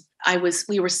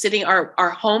 We were sitting. Our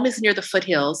home is near the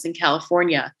foothills in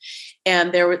California,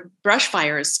 and there were brush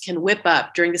fires can whip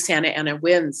up during the Santa Ana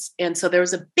winds, and so there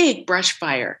was a big brush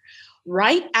fire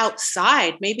right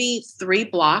outside, maybe 3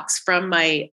 blocks from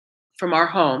our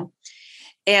home.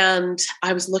 And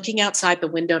I was looking outside the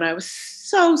window, and I was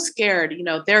so scared.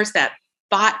 There's that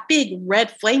big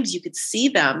red flames; you could see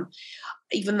them,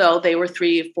 even though they were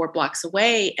 3 or 4 blocks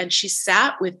away. And she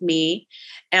sat with me,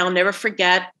 and I'll never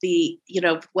forget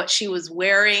what she was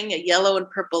wearing, a yellow and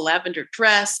purple lavender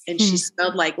dress. And she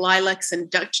smelled like lilacs and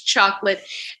Dutch chocolate.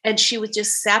 And she was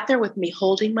just sat there with me,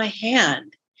 holding my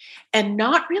hand and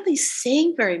not really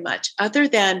saying very much other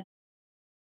than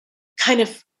kind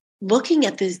of looking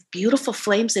at these beautiful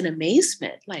flames in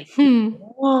amazement, like,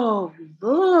 whoa,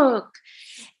 look.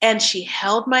 And she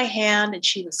held my hand, and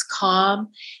she was calm.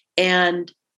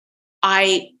 And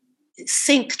I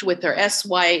synced with her,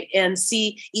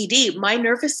 SYNCED. My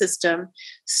nervous system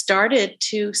started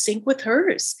to sync with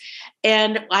hers.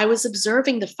 And I was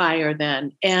observing the fire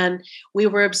then, and we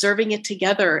were observing it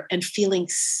together and feeling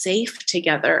safe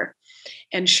together.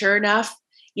 And sure enough,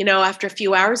 after a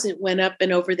few hours, it went up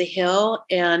and over the hill,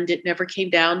 and it never came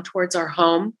down towards our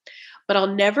home. But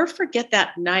I'll never forget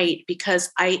that night,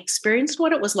 because I experienced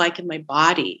what it was like in my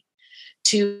body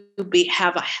to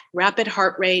have a rapid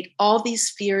heart rate, all these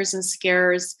fears and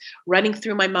scares running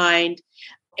through my mind,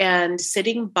 and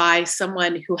sitting by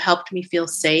someone who helped me feel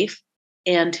safe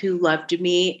and who loved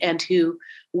me and who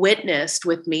witnessed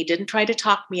with me, didn't try to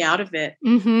talk me out of it,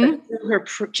 but through her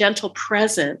gentle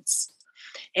presence.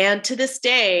 And to this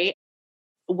day,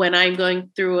 when I'm going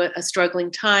through a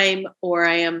struggling time, or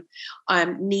I'm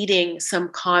needing some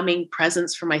calming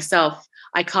presence for myself,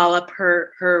 I call up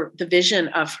the vision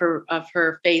of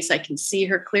her face. I can see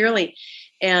her clearly,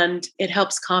 and it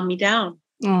helps calm me down.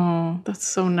 Oh, that's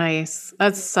so nice.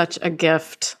 That's such a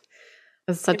gift.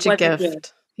 That's such a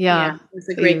gift. Yeah. It was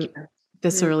a great gift.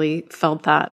 Viscerally felt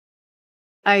that.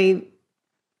 I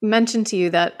mentioned to you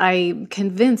that I'm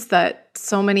convinced that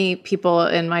so many people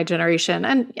in my generation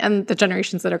and the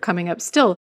generations that are coming up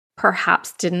still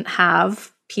perhaps didn't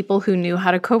have people who knew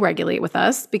how to co-regulate with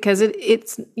us, because it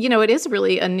is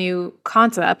really a new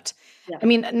concept. Yeah. I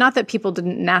mean, not that people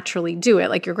didn't naturally do it,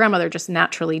 like your grandmother just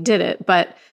naturally did it.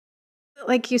 But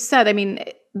like you said, I mean,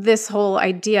 this whole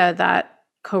idea that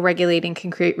co-regulating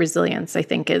can create resilience, I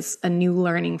think, is a new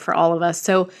learning for all of us.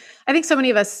 So I think so many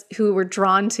of us who were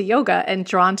drawn to yoga and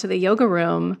drawn to the yoga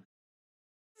room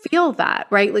feel that,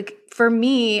 right? Like for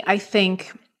me, I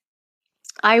think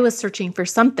I was searching for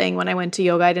something when I went to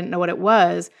yoga. I didn't know what it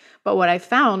was, but what I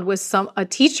found was a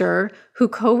teacher who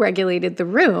co-regulated the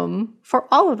room for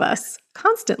all of us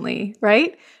constantly,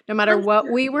 right? No matter what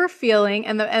we were feeling,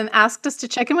 and asked us to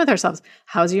check in with ourselves.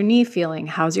 How's your knee feeling?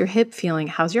 How's your hip feeling?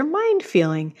 How's your mind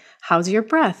feeling? How's your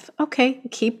breath? Okay,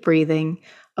 keep breathing.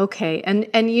 Okay. And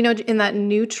in that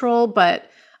neutral but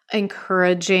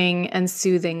encouraging and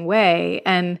soothing way.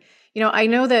 And I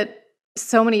know that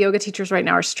so many yoga teachers right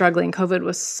now are struggling. COVID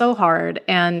was so hard,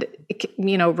 and it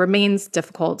remains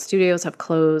difficult. Studios have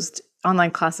closed.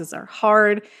 Online classes are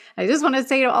hard. I just want to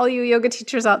say to all you yoga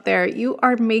teachers out there, you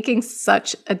are making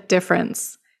such a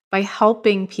difference by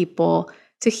helping people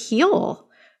to heal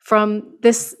from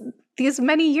these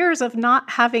many years of not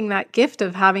having that gift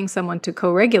of having someone to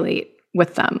co-regulate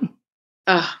with them.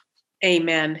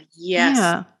 Amen. Yes.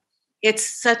 Yeah.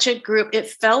 It's such a group. It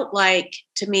felt like,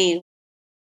 to me,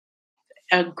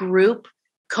 a group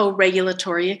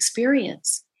co-regulatory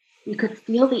experience. You could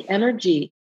feel the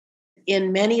energy.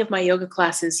 In many of my yoga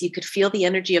classes, you could feel the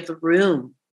energy of the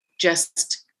room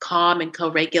just calm and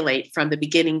co-regulate from the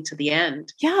beginning to the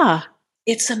end. Yeah.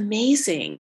 It's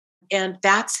amazing. And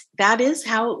that is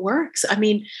how it works. I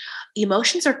mean,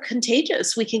 emotions are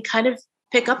contagious. We can kind of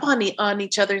pick up on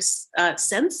each other's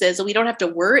senses, and we don't have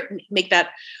to make that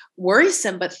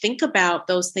worrisome, but think about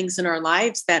those things in our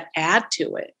lives that add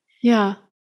to it. Yeah.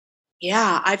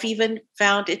 Yeah. I've even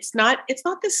found it's not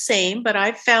the same, but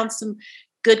I've found some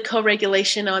good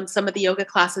co-regulation on some of the yoga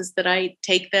classes that I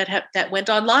take that went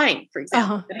online, for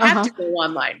example, that have to go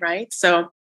online, right?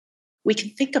 So we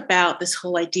can think about this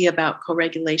whole idea about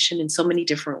co-regulation in so many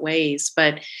different ways,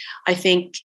 but I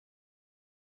think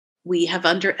we have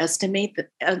underestimated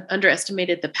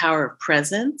the power of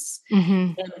presence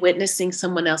and witnessing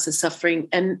someone else's suffering,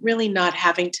 and really not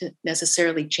having to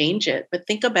necessarily change it. But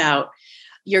think about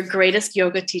your greatest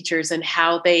yoga teachers and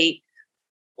how they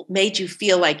made you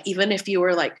feel like, even if you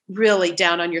were like really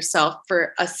down on yourself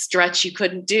for a stretch you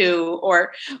couldn't do,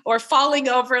 or falling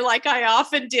over like I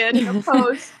often did in a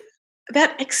pose,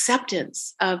 that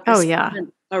acceptance of Oh this yeah.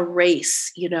 isn't a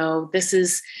race, this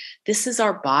is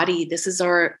our body, this is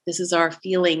our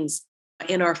feelings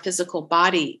in our physical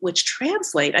body, which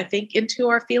translate, I think, into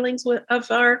our feelings of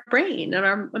our brain and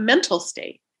our mental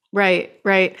state. Right,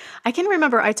 right. I can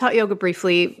remember I taught yoga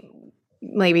briefly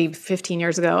maybe 15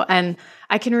 years ago. And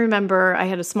I can remember I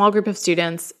had a small group of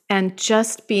students and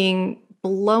just being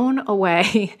blown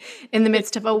away in the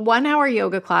midst of a 1 hour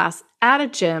yoga class at a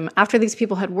gym after these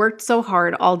people had worked so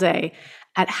hard all day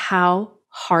at how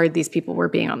hard these people were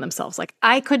being on themselves. Like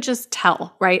I could just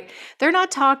tell, right? They're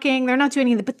not talking, they're not doing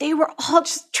anything, but they were all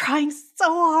just trying so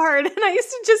hard. And I used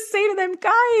to just say to them,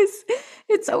 guys,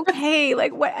 it's okay.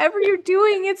 Like whatever you're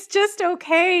doing, it's just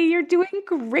okay. You're doing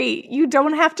great. You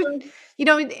don't have to,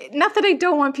 not that I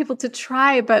don't want people to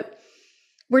try, but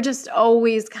we're just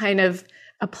always kind of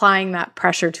applying that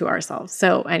pressure to ourselves.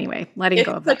 So anyway, letting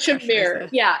go of that. It's such a mirror.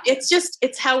 Yeah.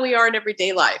 It's how we are in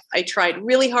everyday life. I tried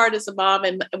really hard as a mom.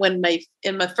 And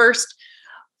in my first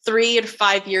 3 and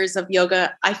 5 years of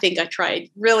yoga, I think I tried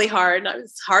really hard and I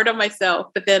was hard on myself.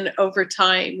 But then over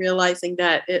time, realizing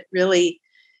that it really,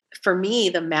 for me,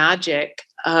 the magic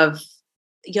of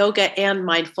yoga and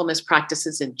mindfulness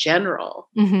practices in general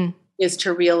is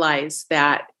to realize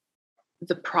that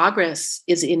the progress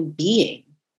is in being,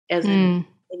 as in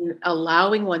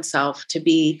allowing oneself to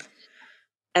be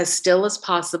as still as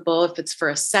possible, if it's for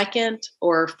a second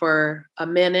or for a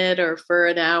minute or for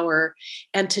an hour,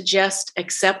 and to just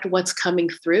accept what's coming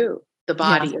through the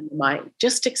body and the mind.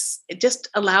 Just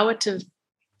allow it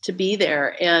to be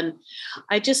there. And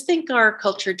I just think our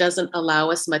culture doesn't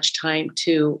allow us much time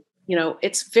to,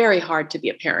 it's very hard to be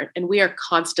a parent, and we are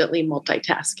constantly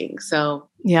multitasking. So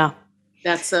yeah,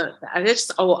 it's so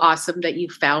awesome that you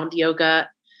found yoga.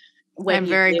 I'm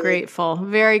very grateful.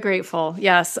 Very grateful.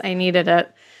 Yes, I needed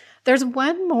it. There's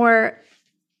one more.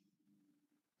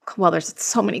 Well, there's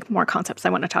so many more concepts I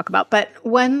want to talk about, but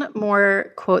one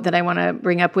more quote that I want to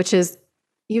bring up, which is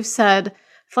you've said,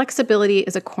 flexibility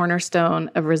is a cornerstone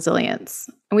of resilience.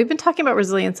 And we've been talking about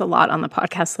resilience a lot on the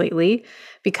podcast lately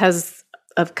because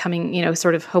of coming,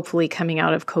 sort of hopefully coming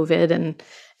out of COVID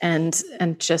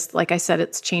and just like I said,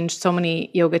 it's changed so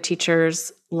many yoga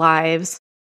teachers' lives.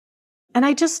 And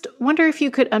I just wonder if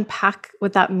you could unpack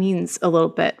what that means a little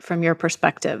bit from your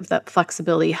perspective, that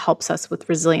flexibility helps us with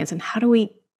resilience, and how do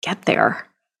we get there?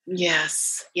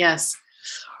 Yes.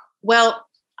 Well,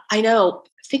 I know.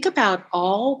 Think about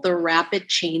all the rapid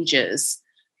changes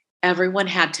everyone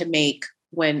had to make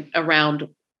when around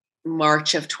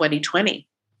March of 2020,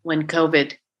 when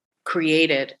COVID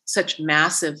created such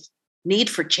massive need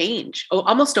for change,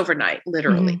 almost overnight,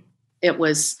 literally.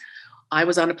 I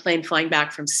was on a plane flying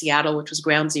back from Seattle, which was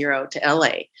ground zero, to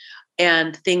LA,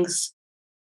 and things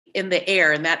in the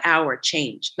air in that hour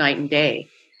changed night and day.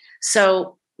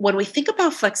 So when we think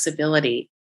about flexibility,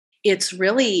 it's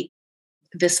really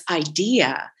this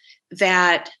idea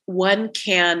that one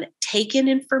can take in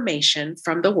information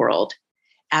from the world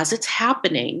as it's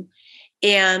happening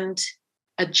and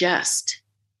adjust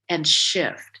and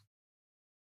shift.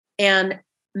 And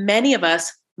many of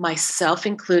us, myself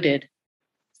included,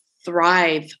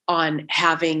 thrive on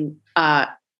having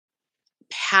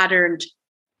patterned,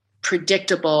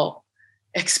 predictable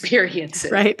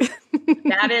experiences. Right.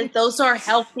 Those are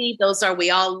healthy. We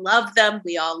all love them.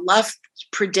 We all love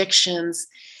predictions.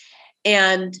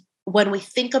 And when we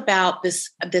think about this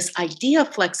idea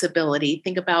of flexibility,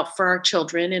 think about for our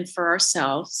children and for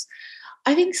ourselves,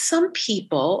 I think some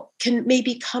people can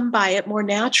maybe come by it more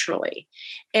naturally.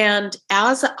 And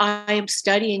as I am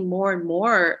studying more and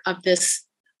more of this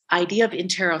idea of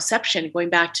interoception, going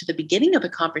back to the beginning of the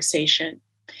conversation,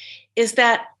 is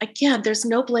that, again, there's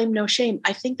no blame, no shame.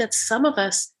 I think that some of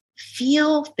us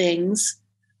feel things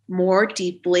more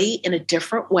deeply in a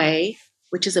different way,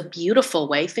 which is a beautiful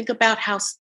way. Think about how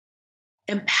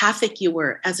empathic you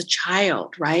were as a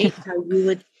child, right? How you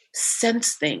would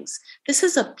sense things. This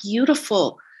is a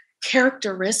beautiful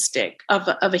characteristic of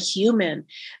a human,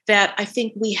 that I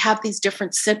think we have these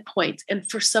different set points. And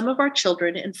for some of our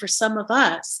children and for some of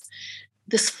us,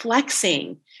 this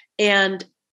flexing and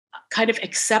kind of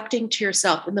accepting to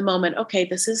yourself in the moment, okay,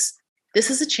 this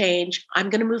is a change.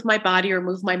 I'm going to move my body or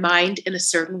move my mind in a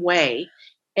certain way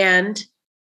and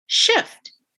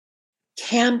shift,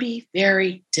 can be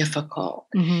very difficult.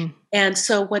 And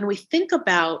so when we think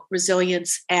about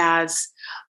resilience as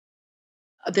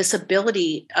this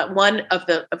ability, one of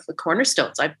the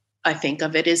cornerstones I think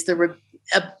of it is the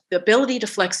ability to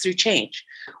flex through change.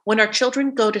 When our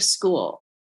children go to school,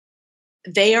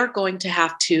 they are going to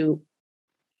have to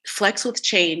flex with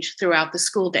change throughout the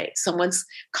school day. Someone's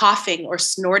coughing or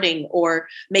snorting or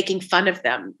making fun of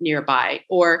them nearby,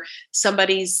 or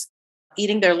somebody's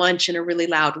eating their lunch in a really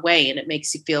loud way and it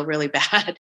makes you feel really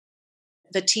bad.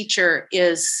 The teacher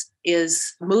is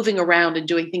moving around and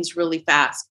doing things really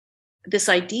fast. This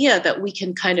idea that we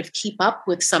can kind of keep up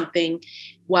with something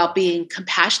while being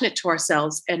compassionate to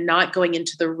ourselves and not going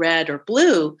into the red or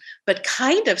blue, but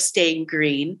kind of staying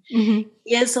green,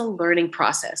 is a learning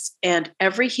process. And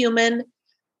every human,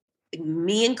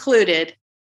 me included,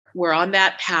 we're on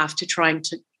that path to try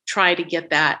to get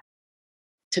that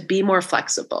to be more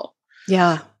flexible.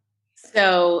 Yeah.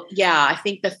 So, yeah, I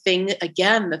think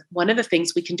one of the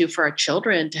things we can do for our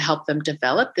children to help them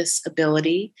develop this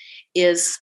ability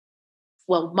is,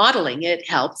 well, modeling it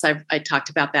helps. I talked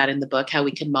about that in the book, how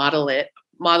we can model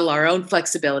our own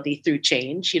flexibility through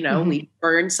change. We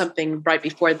burn something right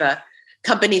before the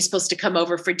company's supposed to come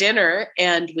over for dinner,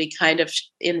 and we kind of,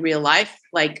 in real life,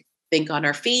 like think on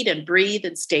our feet and breathe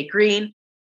and stay green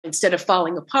instead of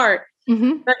falling apart.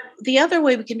 But the other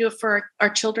way we can do it for our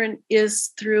children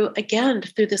is through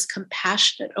this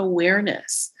compassionate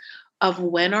awareness of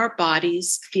when our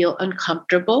bodies feel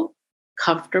uncomfortable,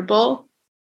 comfortable,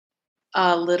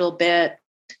 a little bit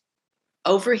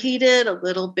overheated, a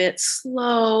little bit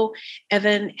slow, and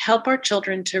then help our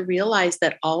children to realize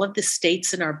that all of the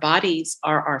states in our bodies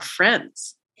are our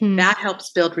friends. That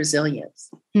helps build resilience.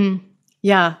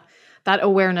 Yeah, that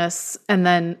awareness, and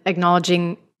then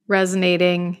acknowledging,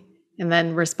 resonating, and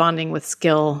then responding with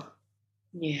skill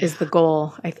is the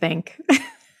goal, I think.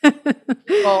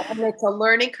 Well, and it's a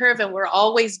learning curve, and we're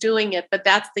always doing it. But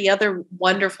that's the other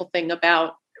wonderful thing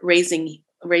about raising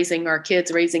our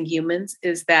kids, raising humans,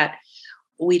 is that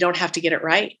we don't have to get it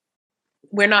right.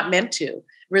 We're not meant to.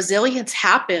 Resilience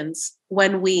happens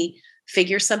when we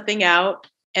figure something out.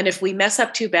 And if we mess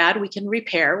up too bad, we can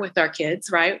repair with our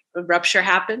kids, right? A rupture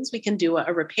happens, we can do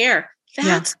a repair.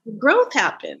 That's when growth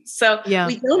happens. So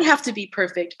we don't have to be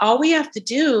perfect. All we have to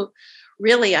do,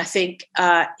 really, I think,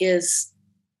 is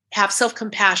have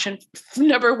self-compassion.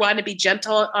 Number one, to be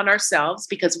gentle on ourselves,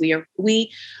 because the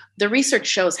research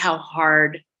shows how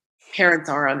hard parents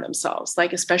are on themselves,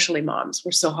 like especially moms.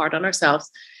 We're so hard on ourselves.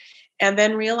 And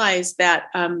then realize that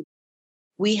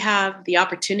we have the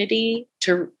opportunity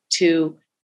to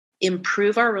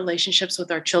improve our relationships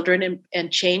with our children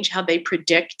and change how they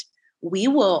predict we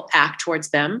will act towards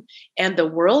them, and the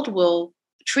world will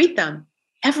treat them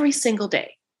every single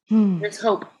day. There's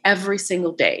hope every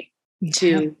single day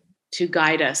to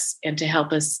guide us and to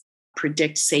help us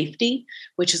predict safety,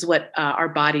 which is what our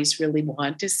bodies really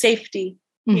want, is safety.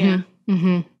 Thank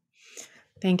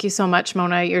you so much,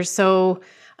 Mona. You're so,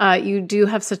 you do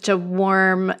have such a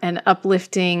warm and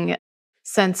uplifting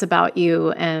sense about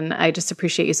you, and I just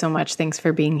appreciate you so much. Thanks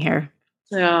for being here.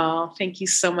 Oh, thank you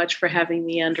so much for having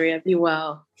me, Andrea. Be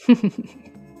well.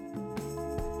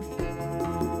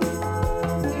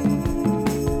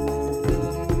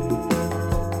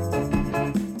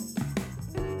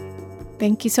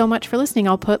 Thank you so much for listening.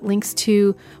 I'll put links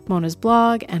to Mona's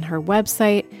blog and her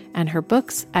website and her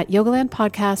books at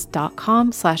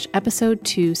yogalandpodcast.com/episode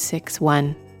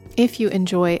 261. If you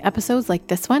enjoy episodes like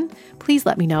this one, please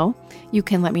let me know. You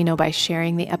can let me know by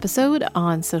sharing the episode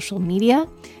on social media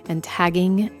and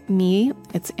tagging me.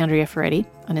 It's Andrea Ferretti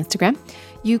on Instagram.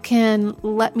 You can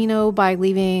let me know by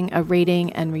leaving a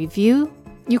rating and review.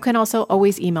 You can also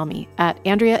always email me at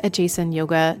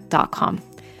andrea@jasonyoga.com.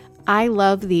 I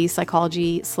love the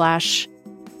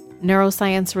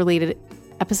psychology/neuroscience related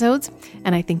episodes,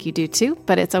 and I think you do too,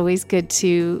 but it's always good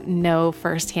to know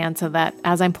firsthand so that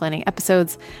as I'm planning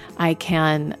episodes, I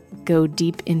can go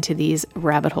deep into these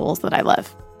rabbit holes that I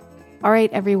love. All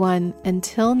right, everyone,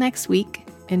 until next week,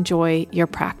 enjoy your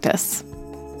practice.